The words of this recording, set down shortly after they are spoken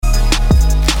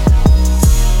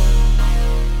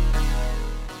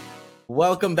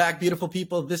Welcome back, beautiful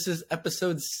people. This is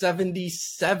episode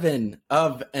 77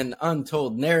 of An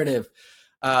Untold Narrative,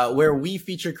 where we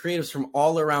feature creatives from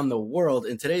all around the world.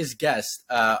 And today's guest,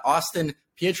 Austin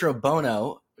Pietro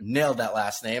Bono, nailed that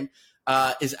last name,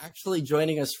 is actually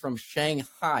joining us from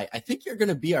Shanghai. I think you're going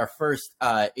to be our first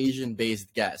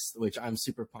Asian-based guest, which I'm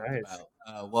super pumped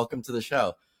about. Welcome to the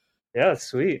show. Yeah,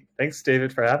 sweet. Thanks,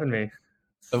 David, for having me.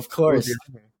 Of course.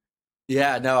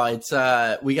 Yeah, no, it's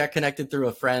we got connected through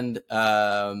a friend,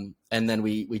 and then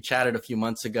we chatted a few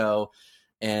months ago,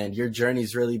 and your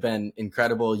journey's really been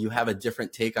incredible. You have a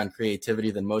different take on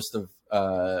creativity than most of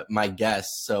my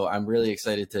guests, so I'm really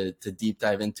excited to deep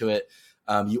dive into it.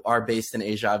 You are based in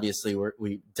Asia, obviously.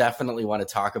 We definitely want to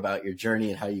talk about your journey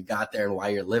and how you got there and why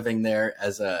you're living there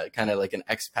as a kind of like an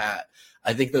expat.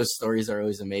 I think those stories are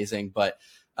always amazing, but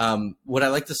what I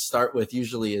like to start with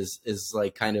usually is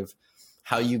like kind of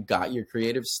how you got your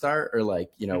creative start, or like,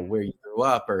 you know, where you grew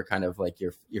up, or kind of like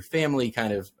your family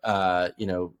kind of,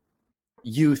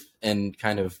 youth, and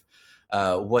kind of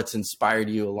what's inspired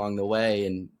you along the way,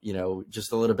 and, you know,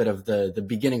 just a little bit of the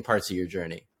beginning parts of your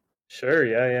journey. Sure.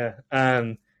 Yeah.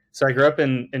 So I grew up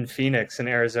in Phoenix in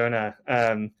Arizona,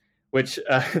 which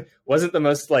wasn't the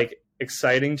most like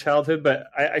exciting childhood, but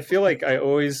I feel like I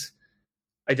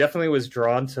definitely was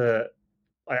drawn to,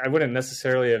 I wouldn't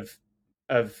necessarily have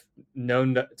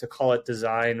known to call it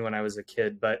design when I was a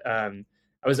kid, but I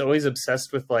was always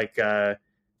obsessed with like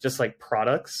just like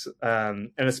products,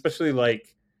 and especially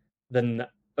like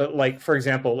like, for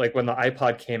example, like when the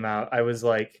iPod came out, I was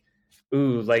like,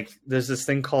 ooh, like there's this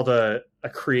thing called a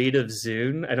Creative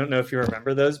Zune. I don't know if you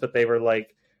remember those, but they were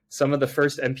like some of the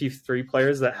first MP3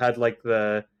 players that had like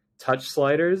the touch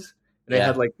sliders. They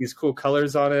had like these cool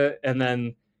colors on it, and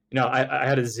then, you know, I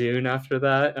had a Zune after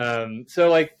that. So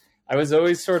like I was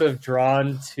always sort of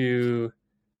drawn to,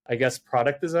 I guess,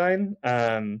 product design,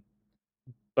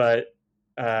 but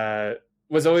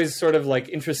was always sort of like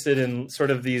interested in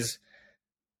sort of these,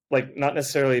 like, not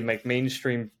necessarily like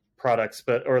mainstream products,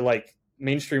 but, or like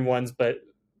mainstream ones, but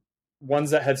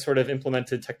ones that had sort of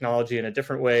implemented technology in a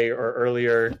different way or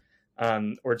earlier,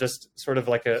 or just sort of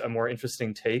like a more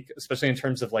interesting take, especially in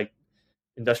terms of like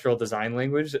industrial design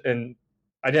language. And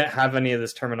I didn't have any of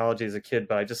this terminology as a kid,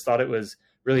 but I just thought it was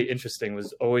really interesting.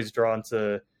 Was always drawn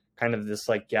to kind of this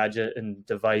like gadget and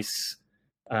device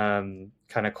kind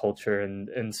of culture,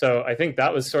 and so I think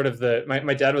that was sort of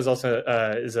my dad was also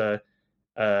is a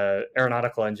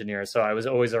aeronautical engineer, so I was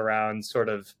always around sort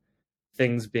of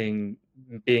things being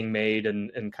made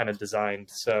and kind of designed.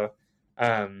 So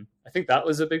I think that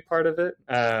was a big part of it.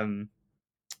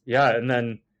 Yeah, and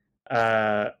then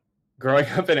growing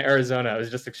up in Arizona, I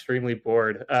was just extremely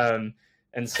bored, and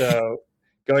so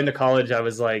going to college, I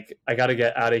was like, I got to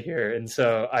get out of here. And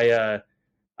so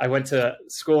I went to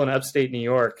school in upstate New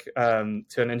York, to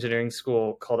an engineering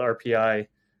school called RPI.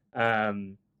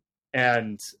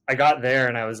 And I got there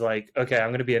and I was like, okay, I'm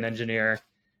going to be an engineer.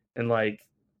 And like,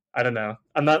 I don't know,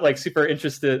 I'm not like super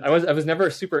interested. I was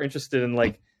never super interested in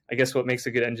like, I guess what makes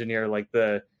a good engineer, like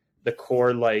the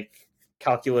core, like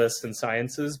calculus and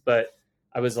sciences. But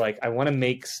I was like, I want to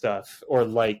make stuff, or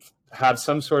like have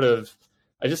some sort of,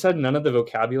 I just had none of the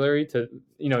vocabulary to,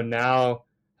 you know, now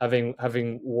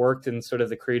having worked in sort of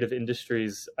the creative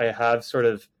industries, I have sort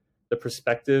of the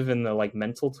perspective and the like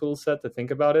mental tool set to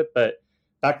think about it. But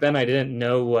back then I didn't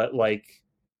know what like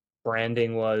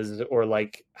branding was, or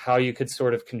like how you could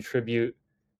sort of contribute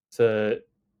to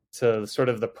sort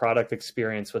of the product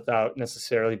experience without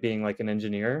necessarily being like an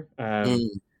engineer.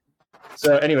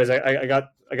 So anyways, I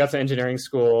got to engineering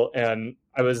school, and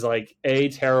I was like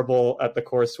terrible at the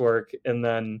coursework, and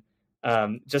then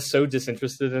just so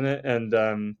disinterested in it.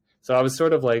 And so I was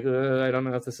sort of like, I don't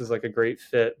know if this is like a great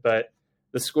fit. But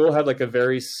the school had like a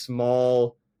very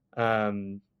small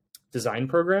design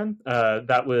program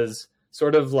that was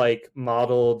sort of like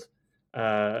modeled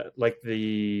like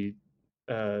the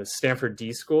Stanford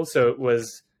D School. So it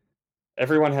was,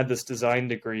 everyone had this design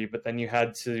degree, but then you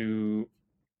had to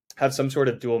have some sort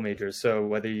of dual majors. So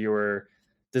whether you were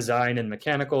design and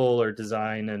mechanical or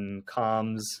design and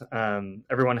comms,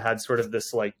 everyone had sort of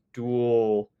this like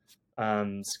dual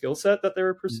skill set that they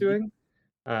were pursuing.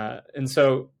 And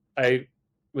so I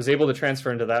was able to transfer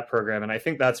into that program. And I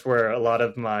think that's where a lot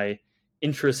of my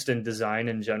interest in design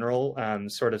in general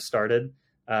sort of started.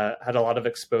 Had a lot of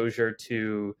exposure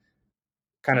to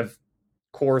kind of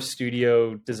core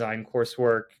studio design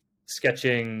coursework,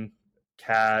 sketching,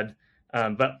 CAD,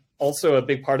 but also a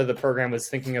big part of the program was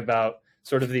thinking about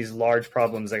sort of these large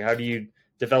problems, like how do you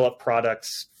develop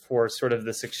products for sort of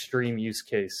this extreme use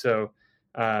case. So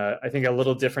I think a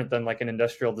little different than like an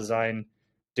industrial design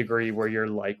degree where you're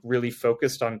like really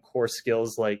focused on core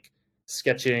skills like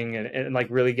sketching and like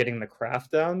really getting the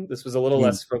craft down. This was a little Mm.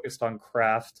 less focused on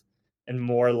craft and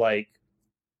more like,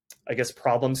 I guess,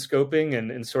 problem scoping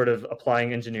and sort of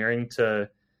applying engineering to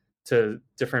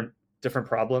different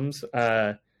problems.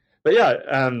 But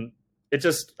yeah, it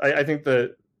just I think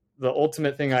the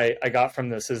ultimate thing I got from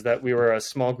this is that we were a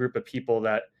small group of people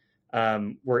that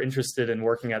were interested in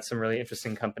working at some really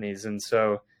interesting companies, and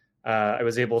so I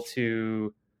was able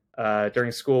to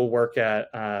during school work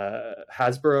at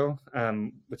Hasbro,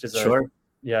 which is Sure.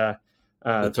 yeah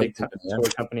The toy big company, yeah. toy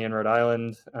company in Rhode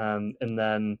Island, and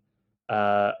then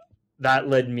that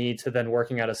led me to then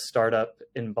working at a startup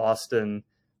in Boston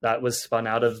that was spun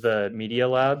out of the Media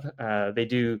Lab. They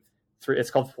do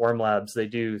it's called Form Labs. They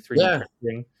do 3D Yeah,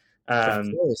 printing. of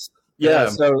course. Yeah,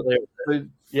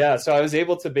 Yeah. so so I was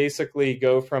able to basically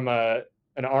go from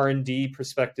an R&D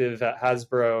perspective at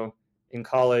Hasbro in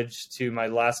college to my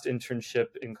last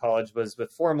internship in college was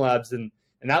with Form Labs, and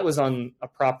that was on a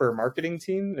proper marketing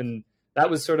team, and that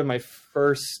was sort of my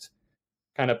first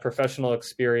kind of professional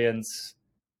experience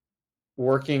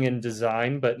working in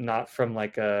design, but not from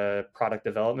like a product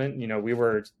development. You know, we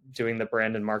were doing the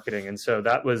brand and marketing, and so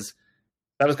that was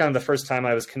kind of the first time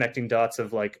I was connecting dots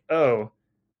of like, oh,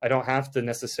 I don't have to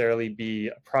necessarily be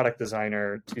a product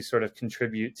designer to sort of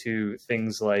contribute to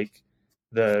things like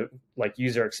the like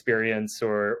user experience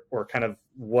or kind of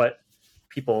what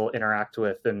people interact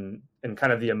with and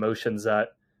kind of the emotions that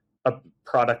a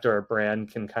product or a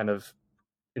brand can kind of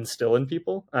instill in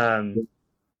people. And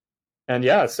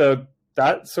yeah, so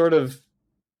that sort of,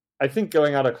 I think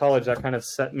going out of college, that kind of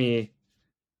set me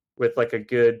with like a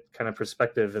good kind of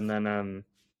perspective. And then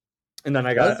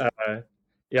I got, Was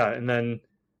yeah. And then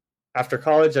after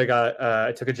college,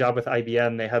 I took a job with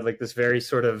IBM. They had like this very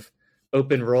sort of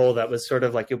open role that was sort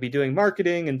of like, you'll be doing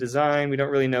marketing and design. We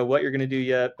don't really know what you're going to do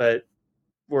yet, but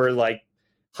we're like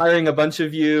hiring a bunch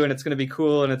of you and it's going to be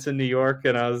cool. And it's in New York.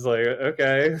 And I was like,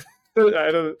 okay,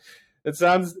 it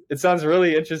sounds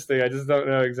really interesting. I just don't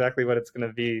know exactly what it's going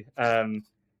to be.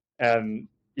 And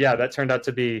yeah, that turned out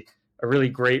to be a really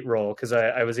great role because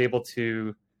I was able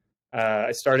to,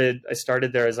 I started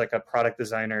there as like a product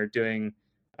designer doing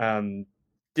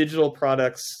digital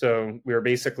products. So we were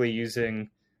basically using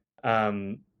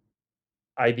IBM's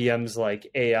like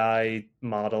AI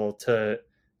model to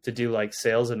do like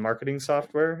sales and marketing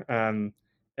software. And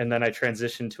then I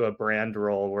transitioned to a brand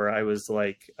role where I was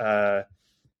like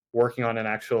working on an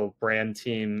actual brand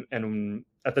team. And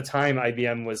at the time,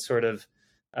 IBM was sort of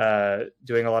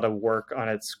doing a lot of work on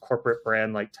its corporate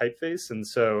brand like Typeface, and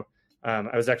so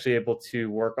I was actually able to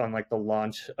work on like the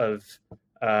launch of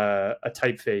a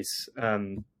Typeface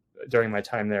during my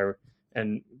time there,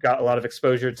 and got a lot of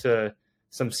exposure to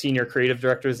some senior creative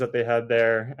directors that they had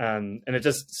there, and it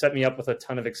just set me up with a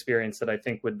ton of experience that I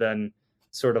think would then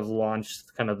sort of launch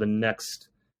kind of the next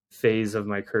phase of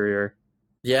my career.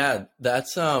 Yeah,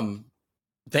 that's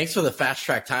thanks for the fast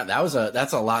track time.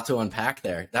 That's a lot to unpack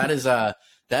there. That is a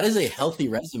healthy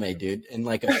resume, dude, in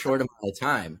like a short amount of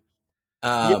time.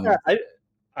 Yeah,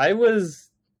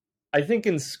 I think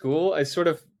in school I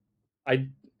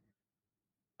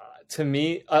to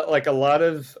me like a lot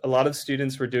of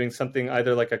students were doing something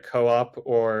either like a co-op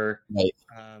Right.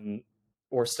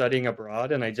 or studying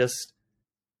abroad, and I just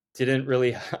didn't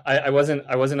really I wasn't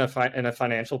in a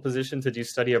financial position to do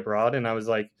study abroad, and I was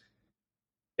like,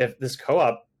 if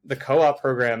the co-op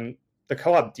program, the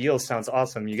co-op deal sounds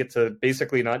awesome. You get to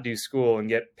basically not do school and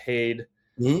get paid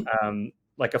Mm-hmm.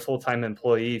 like a full-time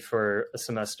employee for a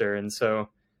semester. And so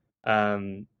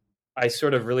I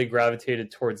sort of really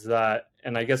gravitated towards that.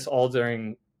 And I guess all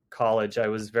during college, I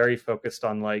was very focused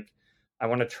on like, I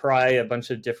want to try a bunch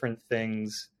of different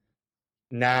things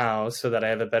now so that I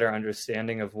have a better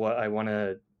understanding of what I want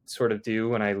to sort of do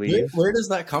when I leave. Where does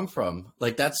that come from?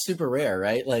 Like that's super rare,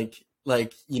 right? Like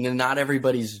not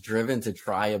everybody's driven to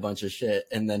try a bunch of shit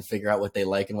and then figure out what they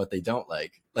like and what they don't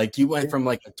like. Like you went from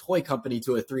like a toy company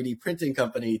to a 3D printing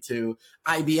company to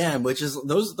IBM, which is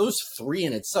those three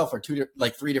in itself are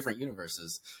three different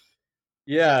universes.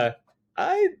 Yeah,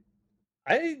 I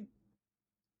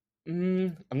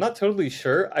I'm not totally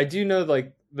sure. I do know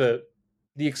like the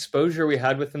exposure we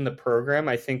had within the program,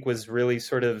 I think, was really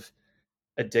sort of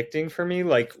addicting for me.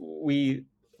 Like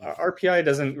RPI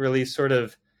doesn't really sort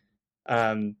of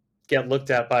get looked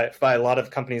at by a lot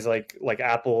of companies like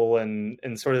Apple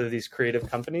and sort of these creative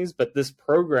companies. But this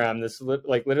program,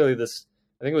 like literally this,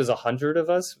 I think it was 100 of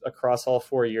us across all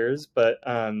 4 years. But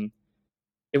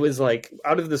it was like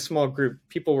out of the small group,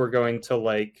 people were going to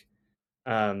like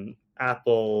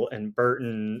Apple and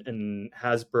Burton and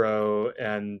Hasbro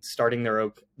and starting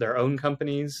their own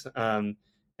companies.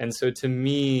 And so to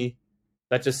me,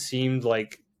 that just seemed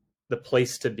like the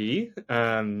place to be,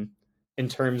 in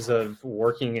terms of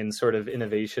working in sort of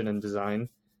innovation and design.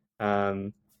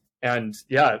 And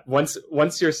yeah, once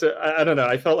you're, I don't know,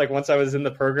 I felt like once I was in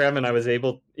the program and I was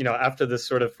able, after this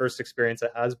sort of first experience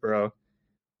at Hasbro,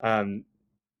 um,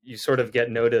 you sort of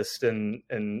get noticed, and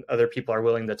other people are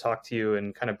willing to talk to you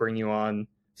and kind of bring you on,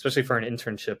 especially for an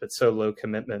internship. It's so low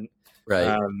commitment.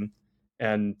 Right.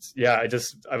 And yeah,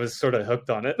 I was sort of hooked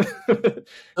on it.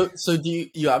 So do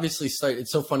you obviously start,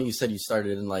 it's so funny you said you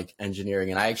started in like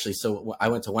engineering, and I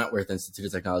went to Wentworth Institute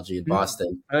of Technology in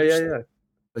Boston. Oh yeah.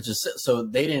 Which is, so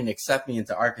they didn't accept me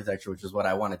into architecture, which is what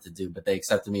I wanted to do, but they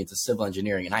accepted me into civil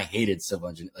engineering, and I hated civil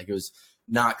engineering. Like, it was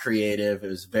not creative. It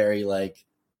was very like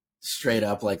straight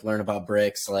up, like learn about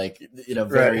bricks, like, very,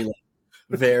 Right. like,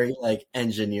 very like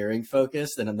engineering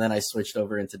focused. And then I switched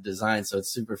over into design. So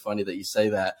it's super funny that you say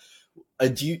that.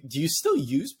 Do you still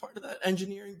use part of that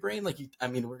engineering brain? Like, I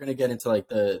mean, we're going to get into like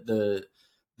the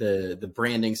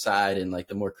branding side and like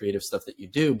the more creative stuff that you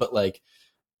do, but like,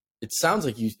 it sounds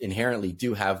like you inherently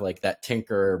do have like that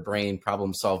tinker brain,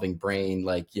 problem solving brain,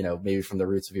 like, maybe from the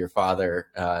roots of your father,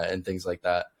 and things like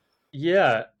that.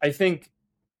 Yeah, I think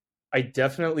I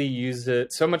definitely use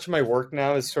it. So much of my work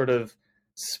now is sort of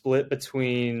split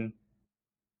between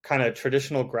kind of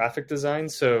traditional graphic design,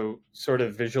 so sort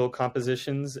of visual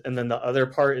compositions, and then the other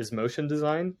part is motion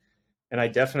design. And I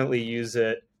definitely use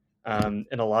it,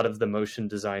 in a lot of the motion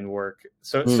design work.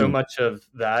 So much of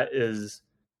that is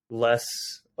less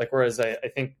like, whereas I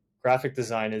think graphic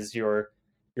design is you're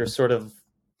sort of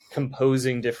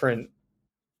composing different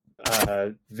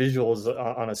visuals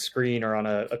on a screen or on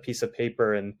a piece of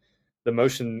paper, and the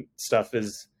motion stuff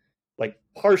is like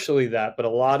partially that, but a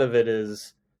lot of it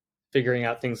is figuring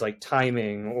out things like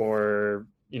timing, or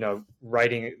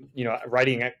writing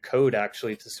code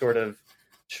actually to sort of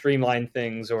streamline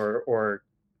things, or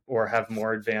have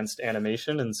more advanced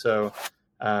animation. And so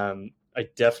I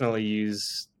definitely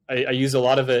I use a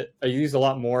lot of it. I use a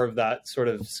lot more of that sort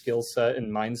of skill set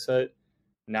and mindset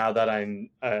now that I'm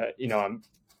a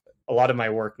lot of my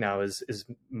work now is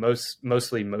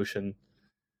mostly motion.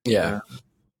 Yeah.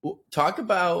 Well, talk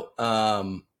about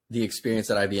the experience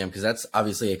at IBM, because that's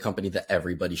obviously a company that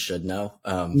everybody should know.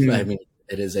 I mean,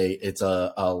 it's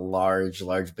a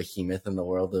large behemoth in the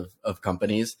world of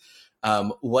companies.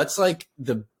 What's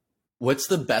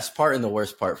the best part and the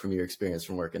worst part from your experience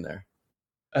from working there?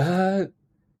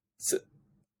 So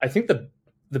I think the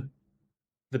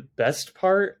best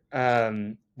part,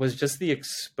 was just the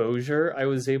exposure I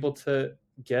was able to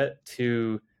get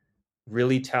to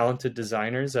really talented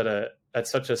designers at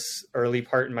such a early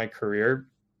part in my career.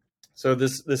 So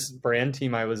this brand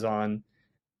team I was on,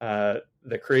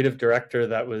 the creative director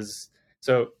that was,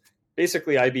 so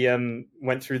basically IBM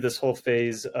went through this whole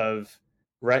phase of,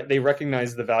 they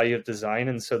recognized the value of design,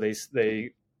 and so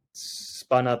they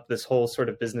spun up this whole sort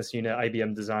of business unit,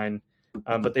 IBM Design,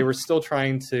 but they were still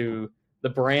trying to, the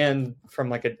brand from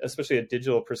like especially a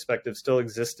digital perspective still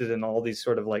existed in all these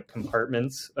sort of like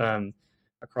compartments,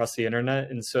 across the internet.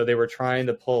 And so they were trying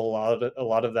to pull a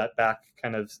lot of that back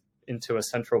kind of into a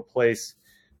central place.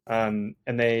 And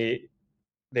they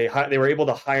were able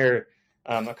to hire,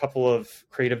 a couple of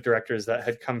creative directors that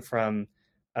had come from,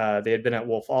 they had been at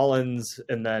Wolf Allens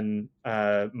and then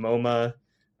MoMA.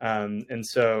 And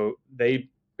so they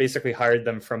basically hired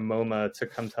them from MoMA to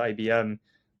come to IBM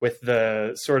with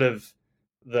the sort of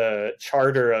the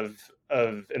charter of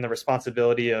and the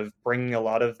responsibility of bringing a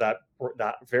lot of that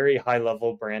very high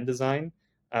level brand design,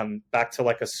 back to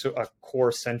like a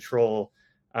core central,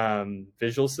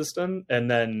 visual system, and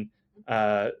then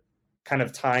kind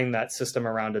of tying that system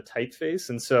around a typeface.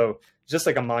 And so just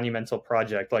like a monumental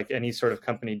project, like any sort of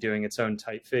company doing its own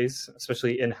typeface,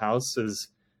 especially in-house, is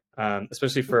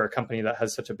especially for a company that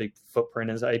has such a big footprint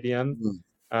as IBM.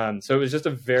 So it was just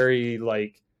a very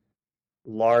like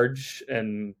large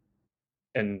and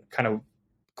kind of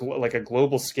like a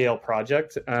global scale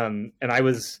project. And I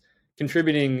was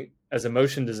contributing as a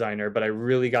motion designer, but I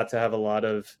really got to have a lot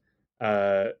of,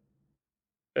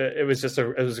 it was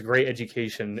a great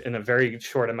education in a very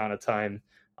short amount of time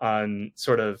on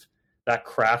sort of that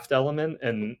craft element,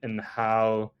 and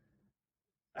how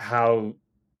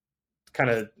kind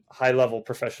of high level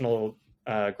professional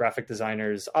graphic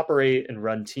designers operate and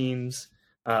run teams.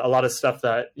 A lot of stuff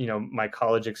that, my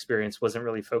college experience wasn't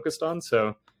really focused on.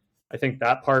 So I think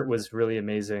that part was really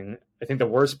amazing. I think the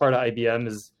worst part of IBM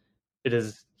is it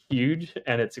is huge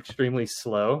and it's extremely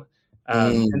slow.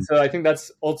 And so I think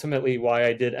that's ultimately why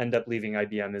I did end up leaving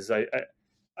IBM, is I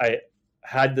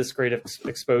had this great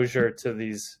exposure to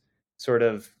these sort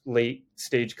of late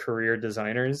stage career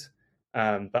designers.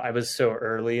 But I was so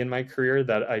early in my career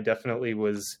that I definitely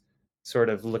was sort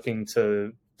of looking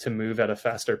to move at a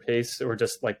faster pace or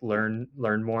just like learn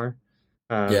more.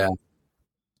 Yeah. Um,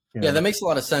 Yeah, yeah. that makes a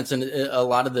lot of sense, and a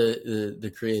lot of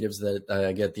the creatives that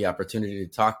I get the opportunity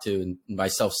to talk to, and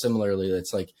myself similarly,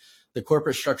 it's like the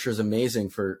corporate structure is amazing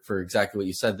for exactly what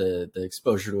you said, the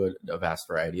exposure to a vast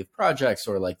variety of projects,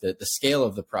 or like the scale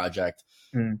of the project.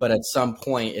 Mm. But at some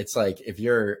point, it's like if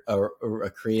you're a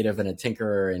creative and a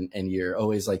tinkerer, and you're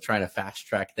always like trying to fast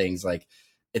track things, like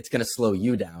it's going to slow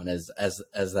you down as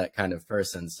that kind of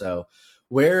person. So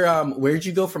where'd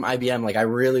you go from IBM? Like, I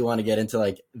really want to get into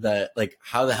like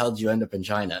how the hell did you end up in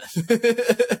China?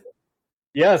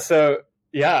 Yeah. So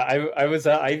yeah, I was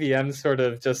at IBM sort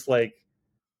of just like,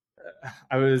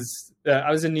 I was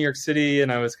in New York City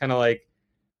and I was kind of like,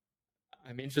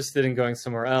 I'm interested in going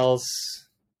somewhere else,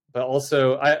 but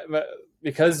also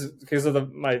because of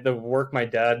the work my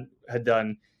dad had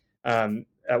done.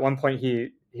 At one point,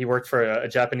 he worked for a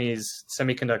Japanese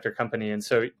semiconductor company, and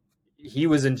so he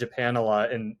was in Japan a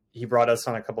lot, and he brought us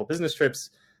on a couple business trips.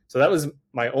 So that was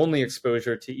my only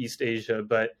exposure to East Asia,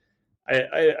 but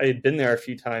I had been there a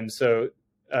few times, so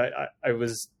I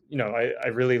was, I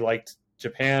really liked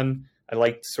Japan. I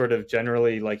liked sort of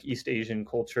generally like East Asian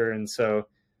culture, and so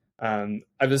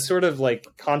I was sort of like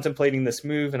contemplating this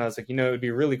move, and I was like, it would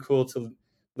be really cool to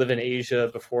live in Asia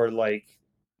before like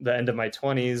the end of my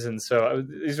 20s. And so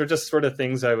these were just sort of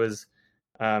things I was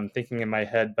thinking in my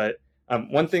head. But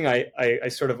one thing I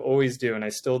sort of always do, and I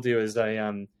still do, is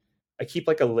I keep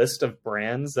like a list of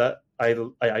brands that I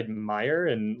admire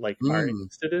and like are Mm.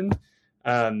 interested in.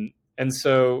 And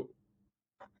so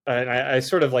and I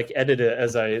sort of like edit it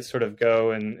as I sort of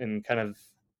go and kind of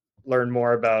learn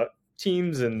more about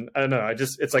teams. And I don't know,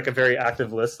 it's like a very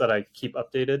active list that I keep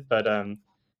updated. But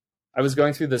I was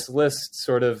going through this list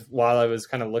sort of while I was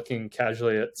kind of looking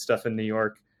casually at stuff in New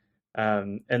York.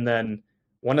 And then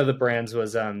one of the brands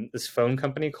was this phone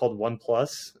company called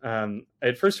OnePlus. I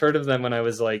had first heard of them when I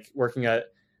was like working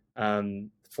at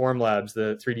Formlabs,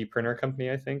 the 3D printer company,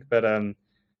 I think. But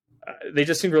they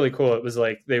just seemed really cool. It was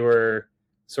like they were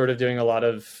sort of doing a lot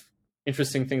of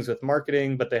interesting things with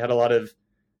marketing, but they had a lot of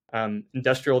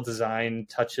industrial design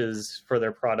touches for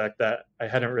their product that I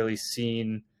hadn't really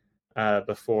seen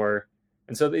before.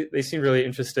 And so they seemed really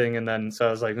interesting. And then, so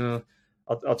I was like,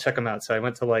 I'll check them out. So I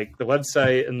went to like the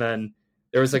website, and then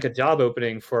there was like a job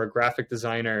opening for a graphic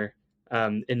designer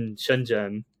in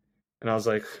Shenzhen. And I was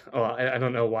like, oh, I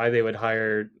don't know why they would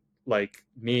hire like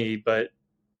me, but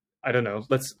I don't know.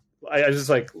 I just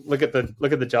like look at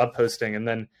the job posting. And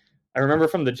then I remember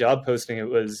from the job posting,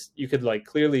 you could like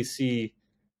clearly see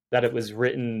that it was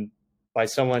written by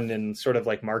someone in sort of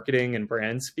like marketing and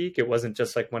brand speak. It wasn't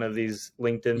just like one of these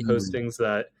LinkedIn postings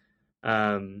that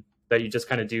you just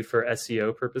kind of do for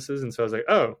SEO purposes. And so I was like,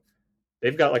 oh,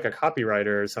 they've got like a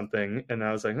copywriter or something. And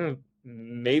I was like,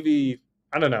 maybe,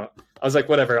 I don't know. I was like,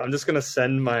 whatever, I'm just going to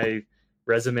send my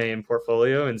resume and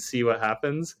portfolio and see what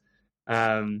happens.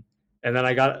 And then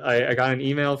I got an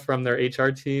email from their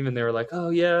HR team, and they were like, oh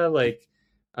yeah, like,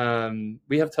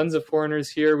 we have tons of foreigners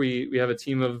here. We have a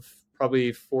team of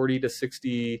probably 40 to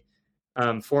 60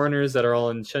 foreigners that are all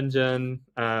in Shenzhen.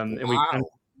 And we kind of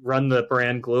run the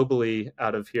brand globally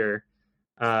out of here.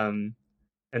 And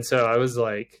so I was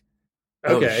like,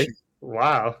 okay,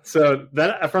 wow. So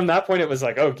then from that point, it was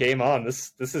like, oh, game on.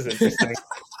 This is interesting.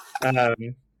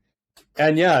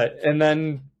 And yeah, and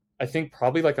then I think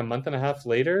probably like a month and a half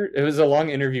later, it was a long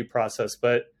interview process,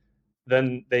 but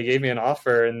then they gave me an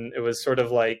offer, and it was sort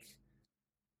of like,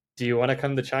 do you want to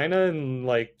come to China and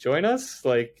like join us?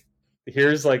 Like,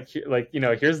 here's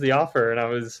here's the offer. And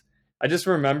I just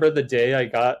remember the day I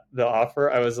got the offer,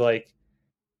 I was like,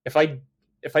 if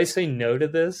I say no to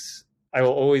this, I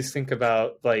will always think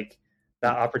about like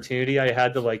that opportunity I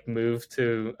had to like move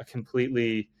to a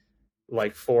completely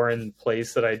like foreign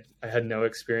place that I had no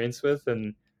experience with.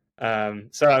 And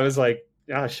so I was like,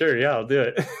 yeah, sure, yeah, I'll do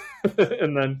it.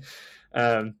 And then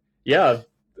yeah,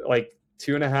 like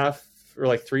 2.5 or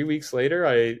like 3 weeks later,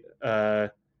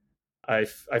 I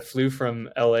flew from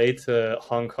LA to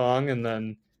Hong Kong, and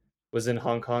then was in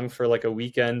Hong Kong for like a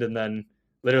weekend, and then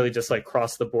literally just like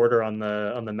crossed the border on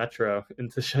the metro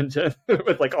into Shenzhen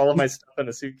with like all of my stuff in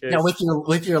a suitcase. Yeah,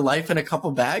 with your life in a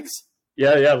couple bags.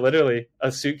 Yeah, literally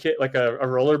a suitcase, like a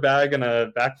roller bag and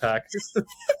a backpack.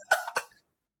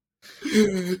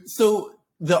 So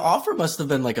the offer must have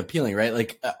been like appealing, right?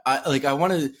 Like I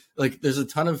want to, like, there's a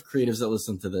ton of creatives that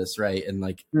listen to this, right? And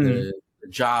like the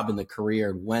job and the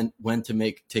career, when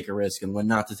to take a risk and when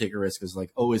not to take a risk is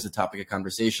like always a topic of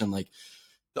conversation. Like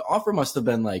the offer must have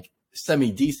been like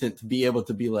semi decent to be able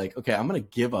to be like, okay, I'm going to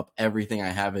give up everything I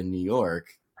have in New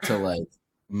York to like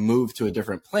move to a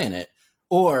different planet?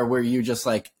 Or were you just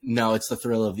like, no, it's the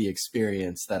thrill of the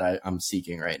experience that I'm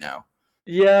seeking right now?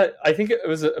 Yeah, I think it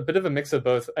was a bit of a mix of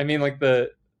both. I mean, like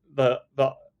the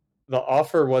the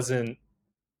offer wasn't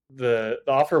the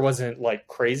offer wasn't like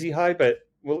crazy high, but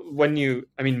when you,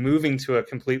 I mean, moving to a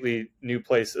completely new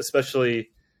place,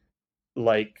 especially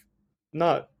like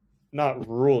not not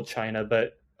rural China,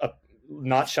 but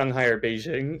not Shanghai or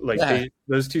Beijing. Like Yeah.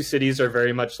 those two cities are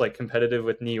very much like competitive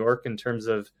with New York in terms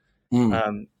of Mm.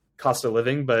 um, cost of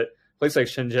living. But a place like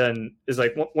Shenzhen is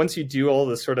like once you do all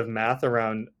the sort of math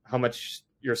around how much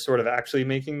you're sort of actually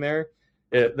making there,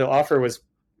 the offer was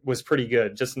pretty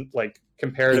good, just like In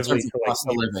comparatively terms of to like cost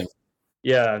of living.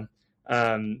 yeah.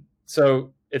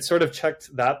 So it sort of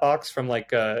checked that box from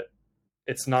like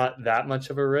it's not that much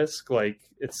of a risk. Like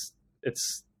it's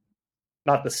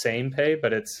not the same pay,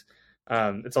 but it's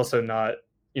also not,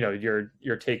 you know,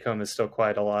 your take home is still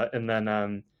quite a lot. And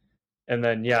then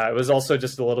yeah, it was also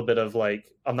just a little bit of like,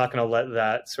 I'm not going to let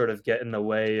that sort of get in the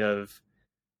way of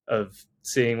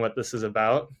seeing what this is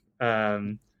about.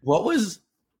 What was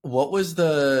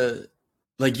the,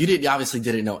 like, you did obviously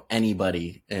didn't know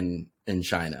anybody in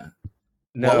China.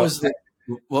 What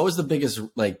No, was the biggest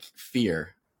like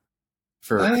fear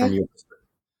from I, you?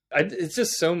 it's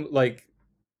just so like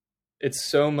it's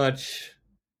so much.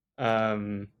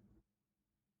 Um,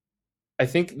 I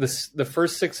think the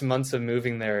first 6 months of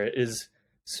moving there is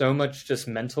so much just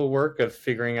mental work of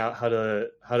figuring out how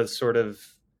to sort of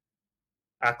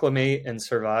acclimate and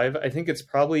survive. I think it's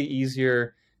probably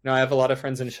easier. You know, I have a lot of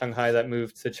friends in Shanghai that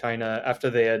moved to China after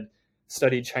they had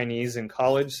studied Chinese in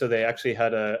college, so they actually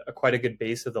had a quite a good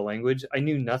base of the language. I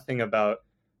knew nothing about.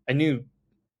 I knew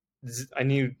I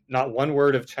knew not one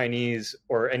word of Chinese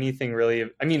or anything really.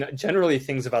 I mean, generally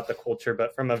things about the culture,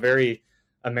 but from a very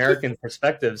American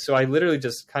perspective. So I literally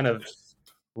just kind of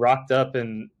rocked up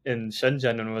in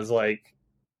Shenzhen and was like,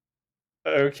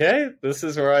 okay, this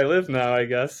is where I live now, I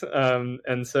guess.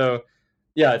 And so,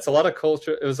 yeah, it's a lot of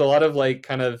culture. It was a lot of like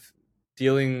kind of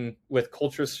dealing with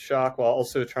culture shock while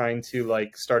also trying to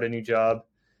like start a new job.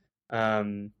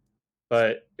 Um,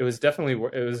 but it was definitely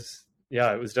it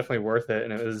was definitely worth it,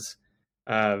 and it was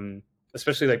um,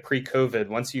 especially like pre-COVID.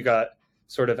 Once you got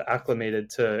sort of acclimated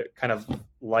to kind of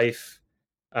life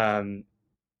um,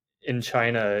 in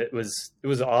China, it was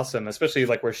awesome. Especially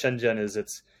like where Shenzhen is,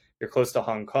 it's you're close to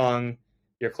Hong Kong,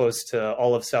 you're close to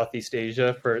all of Southeast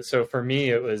Asia. For me,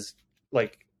 it was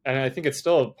like, and I think it's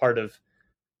still a part of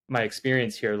my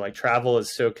experience here. Like travel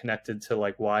is so connected to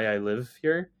like why I live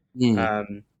here,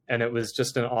 Mm. and it was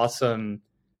just an awesome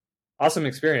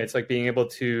experience. Like being able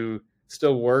to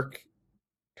still work,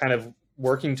 kind of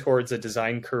working towards a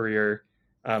design career,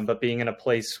 but being in a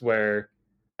place where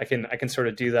I can sort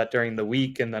of do that during the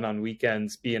week, and then on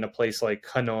weekends be in a place like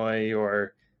Hanoi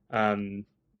or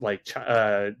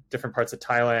different parts of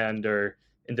Thailand or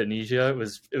Indonesia.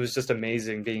 It was just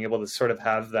amazing being able to sort of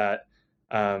have that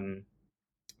um,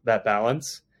 that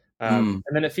balance. Mm.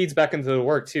 And then it feeds back into the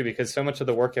work too, because so much of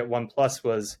the work at OnePlus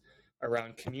was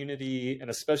around community, and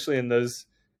especially in those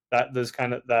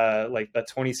kind of the like the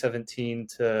 2017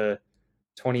 to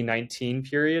 2019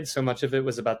 period. So much of it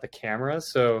was about the camera.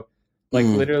 So like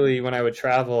Mm. literally when I would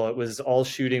travel, it was all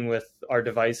shooting with our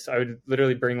device. I would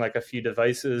literally bring like a few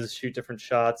devices, shoot different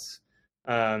shots.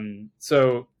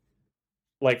 So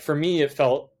like for me, it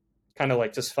felt kind of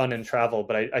like just fun and travel,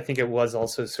 but I think it was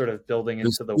also sort of building It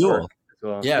was into the work fuel. as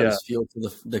well. Yeah, it Yeah. was fuel to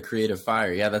the creative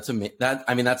fire. Yeah, that.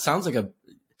 I mean, that sounds like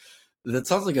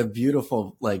a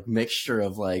beautiful like mixture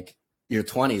of like your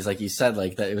 20s, like you said,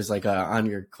 like that it was like on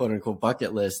your quote unquote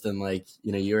bucket list, and like,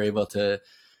 you know, you were able to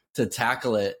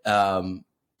tackle it.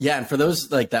 Yeah, and for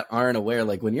those like that aren't aware,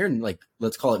 like when you're in like,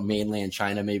 let's call it mainland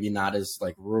China, maybe not as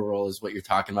like rural as what you're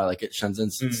talking about, like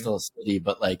Shenzhen's still a city,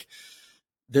 but like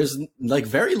there's like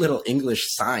very little English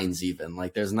signs even.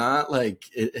 Like there's not like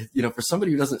you know, for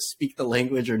somebody who doesn't speak the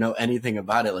language or know anything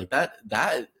about it, like that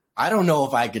I don't know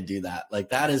if I could do that. Like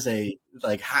that is a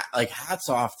like hats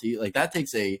off to you. Like that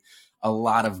takes a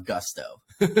lot of gusto.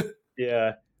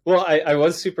 Yeah. Well, I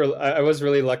was I was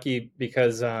really lucky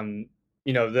because,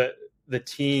 you know, the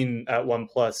team at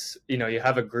OnePlus, you know, you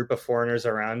have a group of foreigners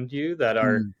around you that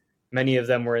are, Mm. many of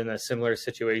them were in a similar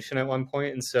situation at one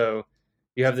point. And so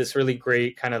you have this really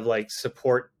great kind of like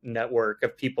support network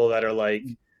of people that are like,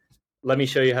 let me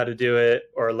show you how to do it,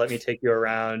 or let me take you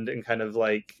around and kind of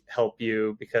like help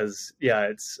you, because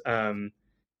yeah,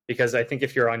 because I think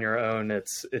if you're on your own,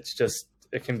 it's just,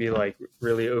 it can be like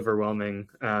really overwhelming.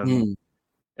 Mm.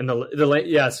 And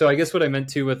yeah, so I guess what I meant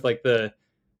to with like the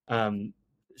um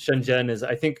Shenzhen is,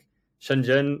 I think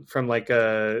Shenzhen, from like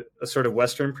a sort of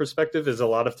Western perspective, is a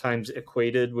lot of times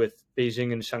equated with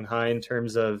Beijing and Shanghai in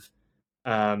terms of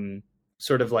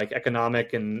sort of like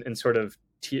economic and sort of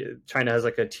China has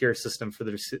like a tier system for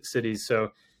their cities, so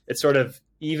it's sort of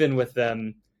even with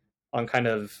them on kind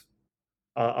of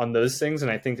on those things.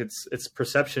 And I think its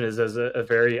perception is as a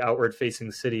very outward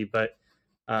facing city, but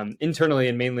internally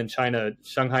in mainland China,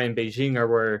 Shanghai and Beijing are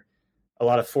where a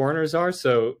lot of foreigners are.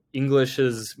 So English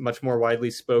is much more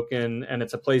widely spoken, and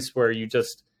it's a place where you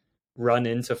just run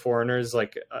into foreigners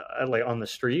like on the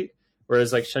street.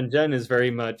 Whereas like Shenzhen is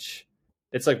very much,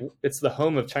 it's like it's the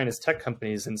home of China's tech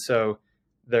companies, and so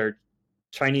they're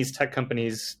Chinese tech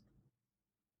companies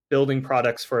building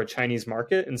products for a Chinese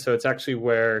market, and so it's actually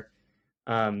where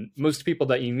most people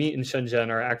that you meet in Shenzhen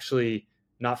are actually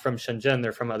not from Shenzhen;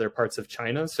 they're from other parts of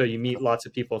China. So you meet lots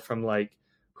of people from like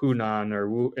Hunan or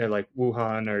like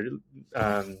Wuhan or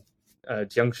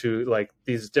Jiangsu, like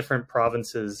these different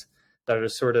provinces that are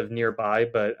sort of nearby,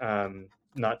 but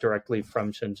not directly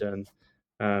from Shenzhen.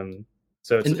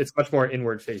 So it's much more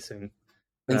inward facing.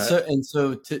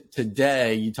 So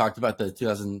today you talked about the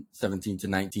 2017 to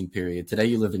 19 period. Today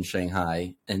you live in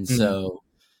Shanghai, and so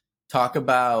talk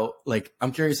about like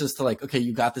I'm curious as to like, okay,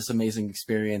 you got this amazing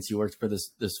experience. You worked for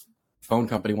this phone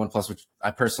company, OnePlus, which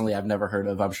I personally I've never heard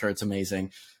of. I'm sure it's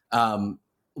amazing.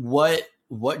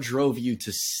 What drove you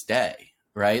to stay?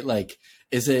 Right? Like,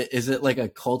 is it like a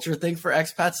culture thing for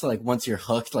expats? Like once you're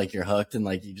hooked, and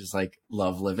like you just like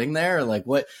love living there? Or like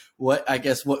what I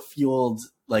guess what fueled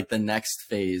like the next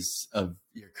phase of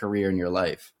your career and your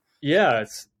life? Yeah.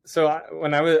 So I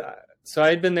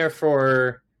had been there at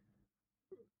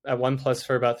OnePlus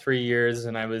for about 3 years,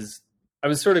 and I was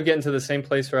sort of getting to the same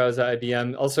place where I was at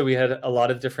IBM. Also, we had a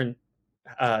lot of different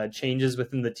changes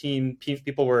within the team.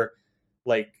 People were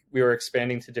like, we were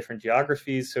expanding to different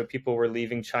geographies, so people were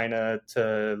leaving China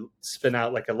to spin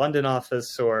out like a London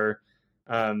office or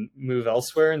move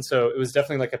elsewhere, and so it was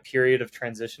definitely like a period of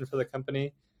transition for the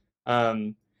company.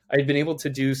 I'd been able to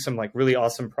do some like really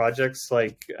awesome projects,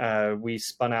 like we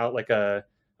spun out like a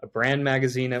brand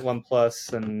magazine at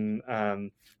OnePlus, and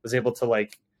was able to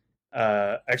like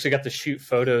actually got to shoot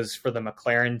photos for the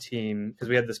McLaren team because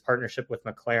we had this partnership with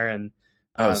McLaren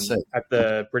at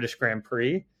the British Grand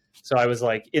Prix. So I was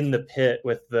like in the pit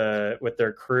with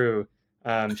their crew,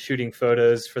 shooting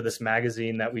photos for this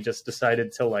magazine that we just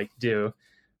decided to like do.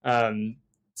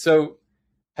 So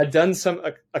had done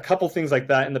a couple things like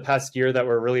that in the past year that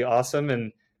were really awesome,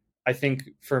 and I think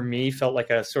for me felt like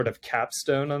a sort of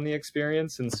capstone on the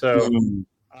experience. And so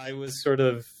I was sort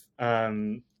of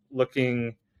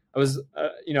looking. I was,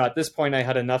 at this point, I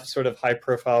had enough sort of high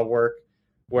profile work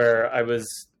where I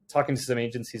was talking to some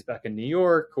agencies back in New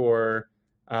York or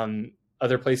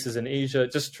other places in Asia,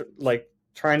 just like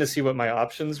trying to see what my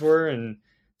options were and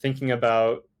thinking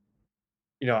about,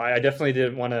 I definitely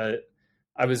didn't want to.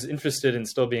 I was interested in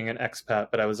still being an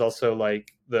expat, but I was also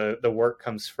like the work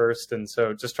comes first, and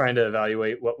so just trying to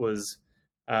evaluate what was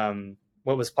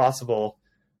possible.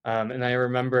 And I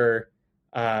remember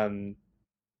when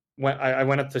I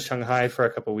went up to Shanghai for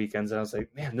a couple weekends, and I was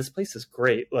like, man, this place is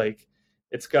great. Like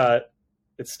it's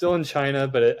still in China,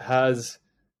 but it has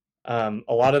a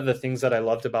lot of the things that I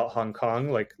loved about Hong Kong.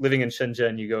 Like living in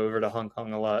Shenzhen, you go over to Hong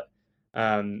Kong a lot,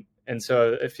 and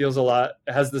so it feels a lot.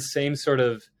 It has the same sort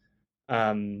of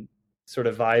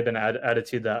vibe and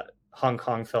attitude that Hong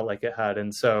Kong felt like it had.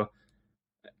 And so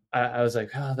I was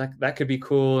like, oh, that could be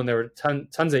cool. And there were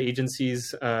tons of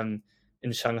agencies in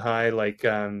Shanghai, like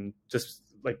just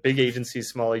like big agencies,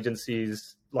 small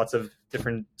agencies, lots of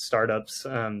different startups.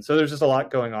 So there's just a lot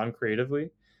going on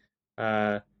creatively.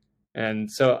 And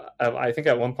so I think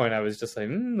at one point I was just like,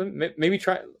 maybe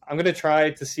I'm going to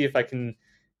try to see if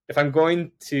I'm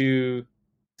going to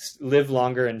live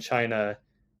longer in China.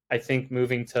 I think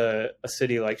moving to a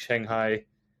city like Shanghai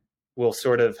will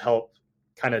sort of help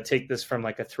kind of take this from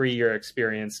like a 3-year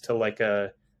experience to like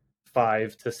a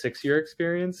 5 to 6 year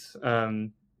experience.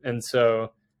 And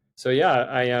so yeah,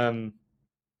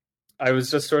 I was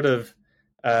just sort of,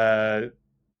 I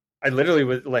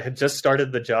literally had just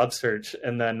started the job search,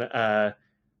 and then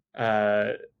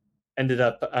ended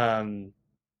up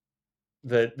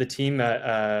the team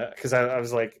at because I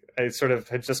was like, I sort of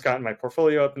had just gotten my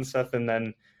portfolio up and stuff, and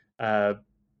then the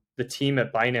team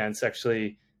at Binance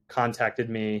actually contacted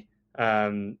me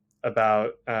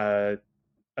about a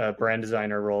brand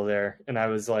designer role there, and I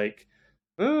was like,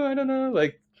 oh, I don't know,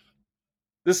 like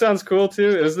this sounds cool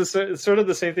too. It was sort of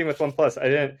the same thing with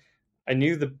OnePlus. I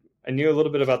knew a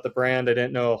little bit about the brand. I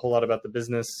didn't know a whole lot about the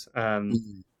business,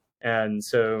 and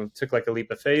so took like a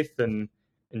leap of faith and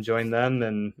joined them,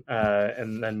 and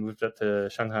then moved up to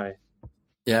Shanghai.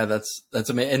 Yeah, that's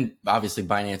amazing. And obviously,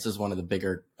 Binance is one of the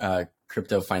bigger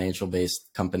crypto financial based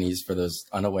companies for those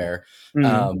unaware. Mm.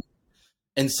 Um,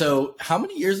 and so, how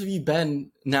many years have you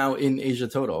been now in Asia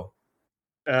total?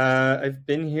 I've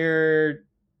been here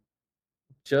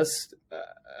just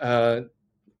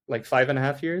like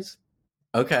 5.5 years.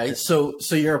 Okay, so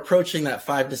you're approaching that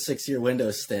 5 to 6 year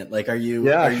window stint. Like, are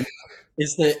Yeah. you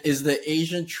is the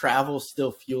Asian travel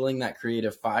still fueling that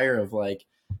creative fire of like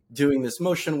doing this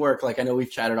motion work? Like, I know we've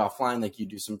chatted offline, like you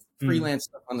do some Mm. freelance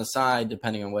stuff on the side,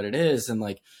 depending on what it is. And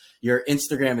like your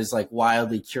Instagram is like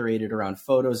wildly curated around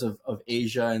photos of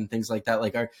Asia and things like that.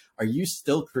 Like, are you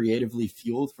still creatively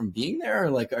fueled from being there? Or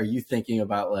like, are you thinking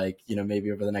about like, maybe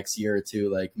over the next year or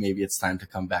two, like maybe it's time to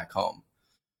come back home?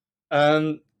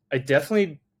 Um, I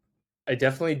definitely, I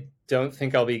definitely don't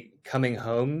think I'll be coming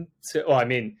home to. Well, I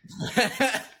mean,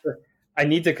 I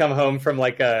need to come home from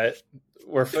like a.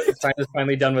 China's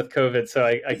finally done with COVID, so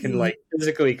I can like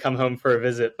physically come home for a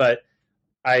visit. But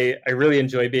I really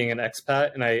enjoy being an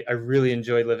expat, and I really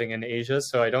enjoy living in Asia.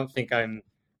 So I don't think I'm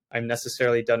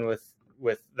necessarily done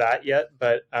with that yet.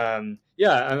 But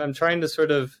yeah, I'm trying to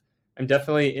sort of. I'm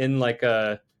definitely in like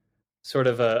a sort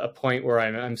of a point where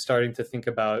I'm starting to think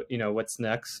about what's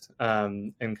next,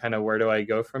 and kind of where do I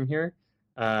go from here.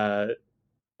 Uh,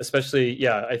 Especially,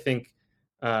 yeah, I think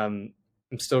I'm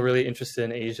still really interested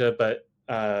in Asia, but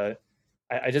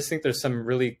I just think there's some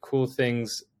really cool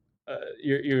things.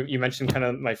 You mentioned kind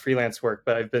of my freelance work,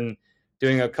 but I've been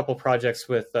doing a couple projects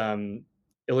with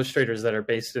illustrators that are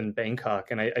based in Bangkok,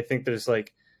 and I think there's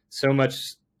like so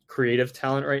much creative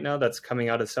talent right now that's coming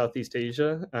out of Southeast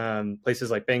Asia, places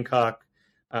like Bangkok,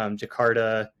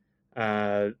 Jakarta,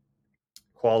 uh,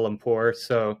 Kuala Lumpur.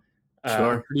 So I'm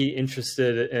Sure. pretty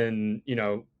interested in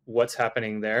what's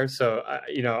happening there. So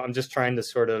I'm just trying to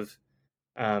sort of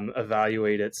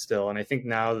evaluate it still. And I think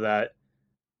now that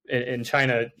in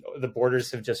China the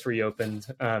borders have just reopened,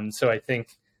 so I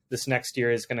think this next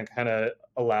year is going to kind of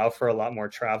allow for a lot more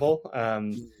travel.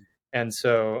 And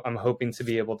so I'm hoping to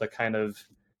be able to kind of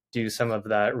do some of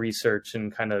that research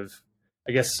and kind of,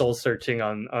 I guess, soul searching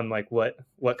on like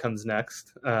what comes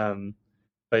next.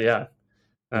 But yeah.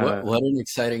 Uh, What an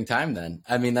exciting time then.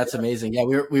 I mean, that's amazing. Yeah,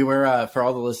 we were for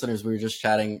all the listeners, we were just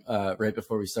chatting right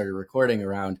before we started recording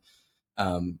around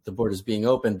the borders being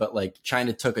open, but like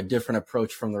China took a different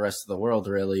approach from the rest of the world,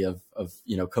 really, of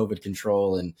COVID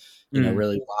control and mm,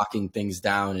 really locking things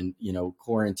down and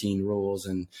quarantine rules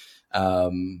and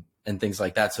things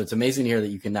like that. So it's amazing to hear that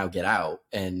you can now get out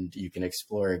and you can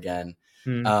explore again.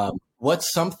 mm.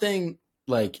 What's something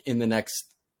like in the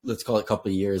next, let's call it, couple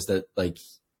of years that like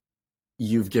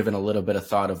you've given a little bit of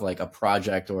thought of like a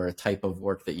project or a type of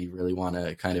work that you really want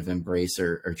to kind of embrace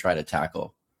or try to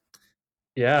tackle?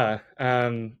 Yeah,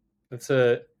 that's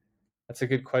a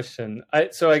good question. I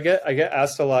get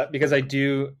asked a lot because I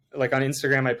do, like, on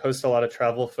Instagram I post a lot of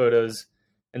travel photos,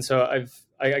 and so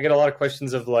I get a lot of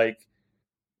questions of like,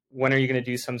 when are you going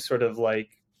to do some sort of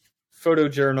like photo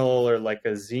journal or like a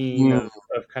zine Mm,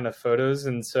 of kind of photos.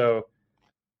 And so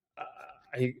uh,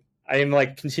 I I am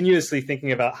like continuously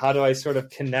thinking about how do I sort of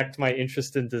connect my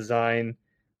interest in design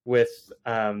with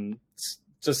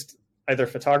just either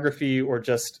photography or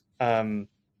just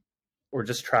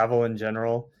travel in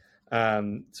general.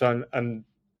 So I'm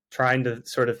trying to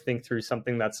sort of think through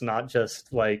something that's not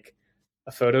just like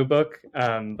a photo book,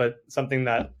 but something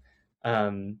that,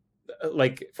 um,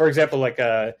 like, for example, like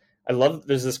I love,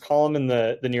 there's this column in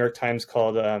the New York Times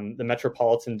called the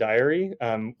Metropolitan Diary,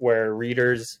 where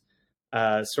readers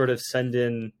sort of send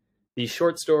in these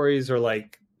short stories, or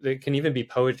like it can even be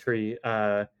poetry,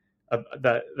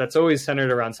 that's always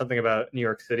centered around something about New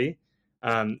York City.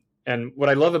 And what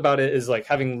I love about it is, like,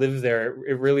 having lived there,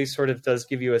 it really sort of does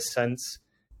give you a sense.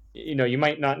 You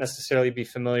might not necessarily be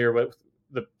familiar with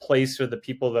the place or the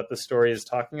people that the story is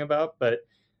talking about, but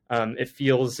it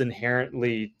feels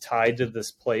inherently tied to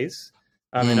this place.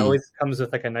 And mm, always comes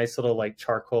with like a nice little like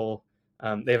charcoal.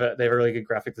 They have a really good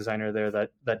graphic designer there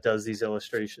that does these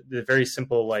illustrations. They're very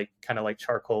simple, like kind of like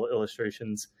charcoal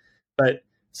illustrations, but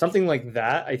something like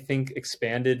that, I think,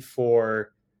 expanded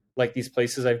for like these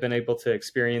places I've been able to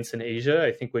experience in Asia,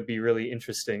 I think would be really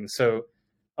interesting. So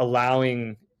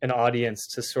allowing an audience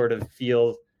to sort of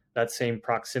feel that same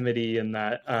proximity and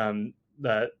that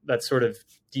sort of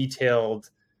detailed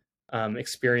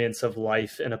experience of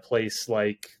life in a place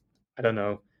like, I don't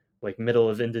know, like middle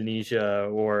of Indonesia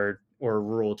or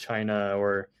rural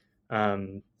China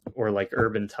um, or like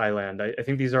urban Thailand. I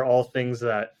think these are all things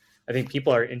that I think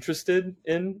people are interested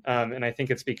in, and I think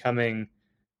it's becoming,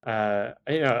 I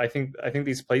think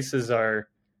these places are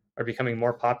becoming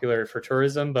more popular for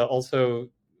tourism, but also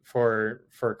for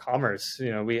commerce.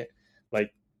 We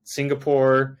like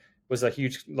Singapore was a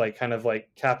huge like kind of like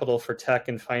capital for tech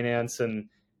and finance, and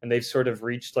they've sort of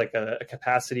reached like a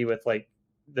capacity with like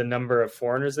the number of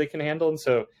foreigners they can handle. And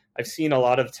so I've seen a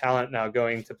lot of talent now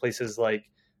going to places like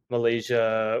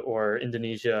Malaysia or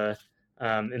Indonesia.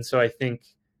 And so I think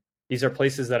these are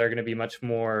places that are going to be much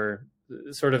more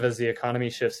sort of as the economy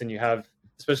shifts and you have,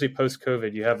 especially post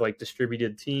COVID, you have like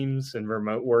distributed teams and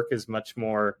remote work is much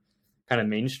more kind of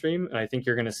mainstream. And I think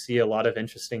you're going to see a lot of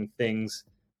interesting things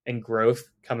and growth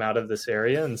come out of this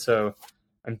area. And so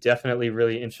I'm definitely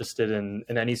really interested in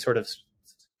any sort of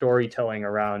storytelling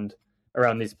around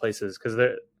these places, because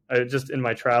just in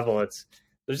my travel,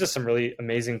 there's just some really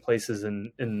amazing places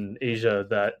in Asia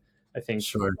that I think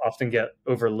often get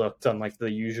overlooked on like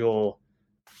the usual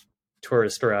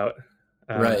tourist route.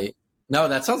 Right. No,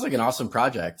 that sounds like an awesome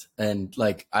project. And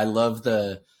like, I love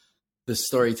the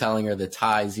storytelling or the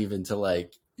ties even to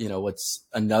like, you know, what's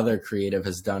another creative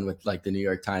has done with like the New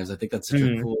York Times. I think that's such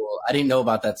a cool, I didn't know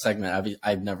about that segment.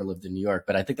 I've never lived in New York,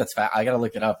 but I think that's, I got to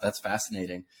look it up. That's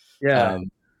fascinating. Yeah.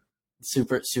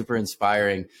 Super, super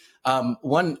inspiring.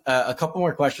 A couple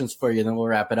more questions for you, and then we'll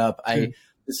wrap it up.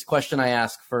 This question I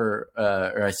ask or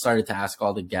I started to ask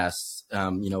all the guests.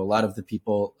 You know, a lot of the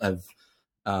people have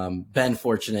been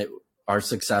fortunate, are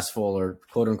successful, or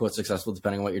quote unquote successful,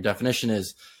 depending on what your definition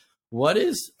is. What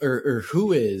is, or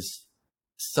who is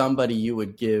somebody you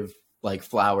would give like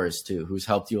flowers to, who's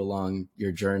helped you along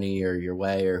your journey or your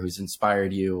way, or who's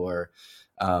inspired you, or,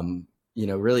 you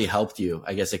know, really helped you?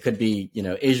 I guess it could be, you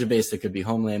know, Asia based, it could be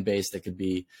homeland based, it could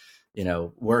be, you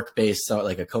know, work based, so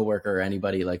like a coworker or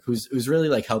anybody like who's really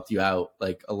like helped you out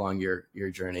like along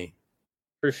your journey.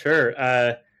 For sure.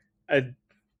 I'm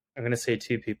going to say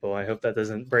two people. I hope that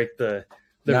doesn't break the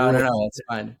no, that's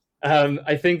fine.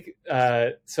 I think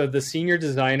so. The senior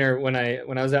designer when I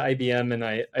was at IBM, and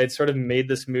I had sort of made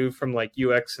this move from like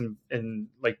UX and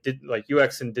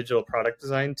UX and digital product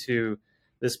design to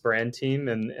this brand team,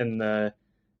 and the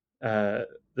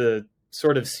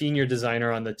sort of senior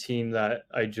designer on the team that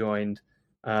I joined,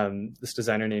 this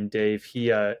designer named Dave.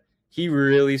 He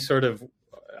really sort of,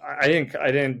 I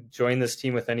didn't join this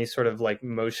team with any sort of like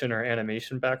motion or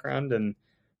animation background, and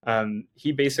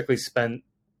he basically spent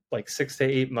like 6 to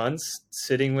 8 months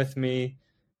sitting with me,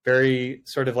 very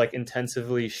sort of like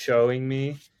intensively showing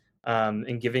me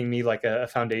and giving me like a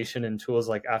foundation in tools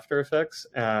like After Effects.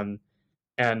 And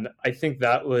I think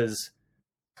that was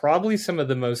probably some of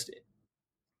the most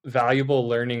valuable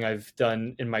learning I've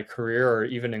done in my career or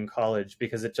even in college,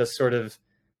 because it just sort of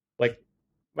like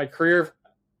my career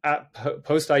at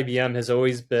post IBM has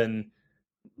always been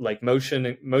like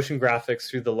motion graphics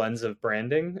through the lens of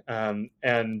branding.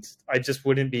 And I just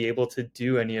wouldn't be able to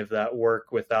do any of that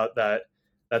work without that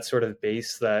sort of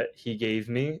base that he gave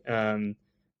me. And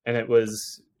it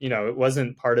was, you know, it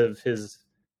wasn't part of his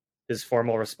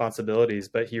formal responsibilities,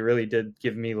 but he really did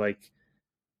give me like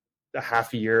a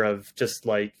half a year of just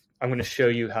like, I'm going to show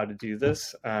you how to do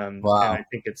this. Wow. And I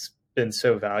think it's been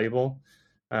so valuable.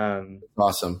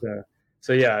 Awesome.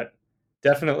 So yeah,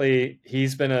 definitely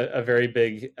he's been a very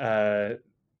big,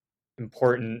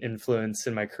 important influence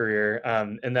in my career.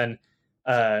 And then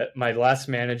my last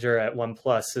manager at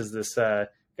OnePlus is this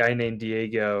guy named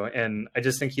Diego. And I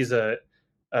just think he's a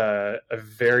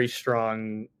very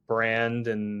strong brand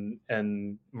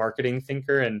and marketing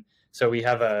thinker. And so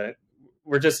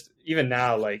we're just, even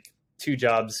now, like 2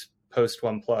 jobs post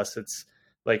OnePlus, it's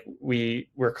like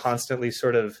we're constantly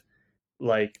sort of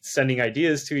like sending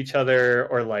ideas to each other,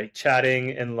 or like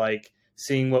chatting and like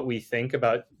seeing what we think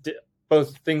about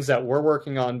both things that we're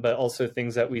working on, but also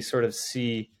things that we sort of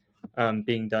see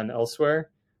being done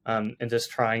elsewhere, and just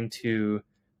trying to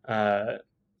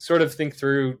sort of think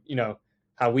through, you know,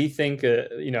 how we think,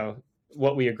 you know,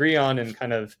 what we agree on, and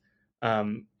kind of,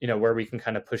 you know, where we can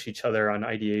kind of push each other on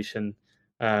ideation.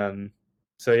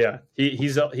 So yeah,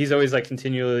 he's always like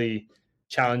continually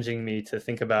challenging me to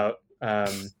think about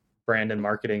brand and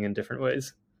marketing in different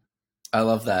ways. I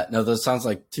love that. No, those sounds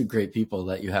like 2 great people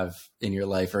that you have in your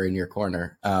life or in your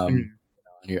corner, on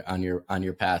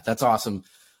your path. That's awesome.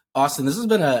 Austin, this has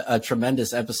been a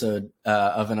tremendous episode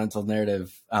of An Untold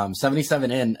Narrative.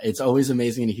 77 in, it's always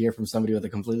amazing to hear from somebody with a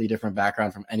completely different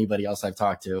background from anybody else I've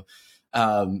talked to,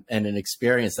 and an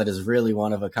experience that is really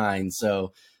one of a kind.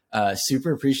 So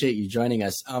super appreciate you joining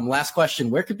us. Last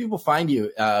question, where could people find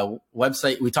you?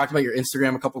 Website, we talked about your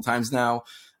Instagram a couple times now.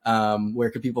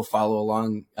 Where could people follow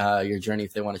along your journey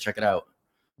if they want to check it out?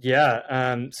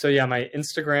 Yeah. So yeah, my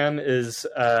Instagram is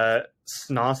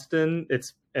Snoston.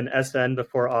 It's an SN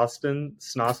before Austin,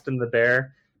 Snoston the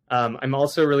Bear. I'm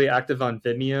also really active on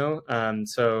Vimeo.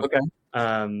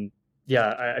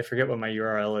 Yeah, I forget what my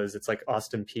URL is. It's like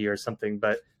Austin P or something,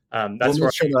 but We'll that's make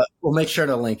where. sure to we'll make sure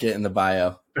to link it in the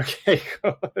bio. Okay,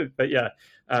 cool. But yeah,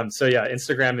 so yeah,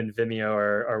 Instagram and Vimeo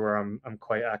are where I'm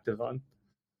quite active on.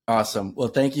 Awesome. Well,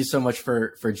 thank you so much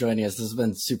for joining us. This has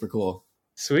been super cool.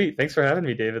 Sweet. Thanks for having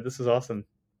me, David. This is awesome.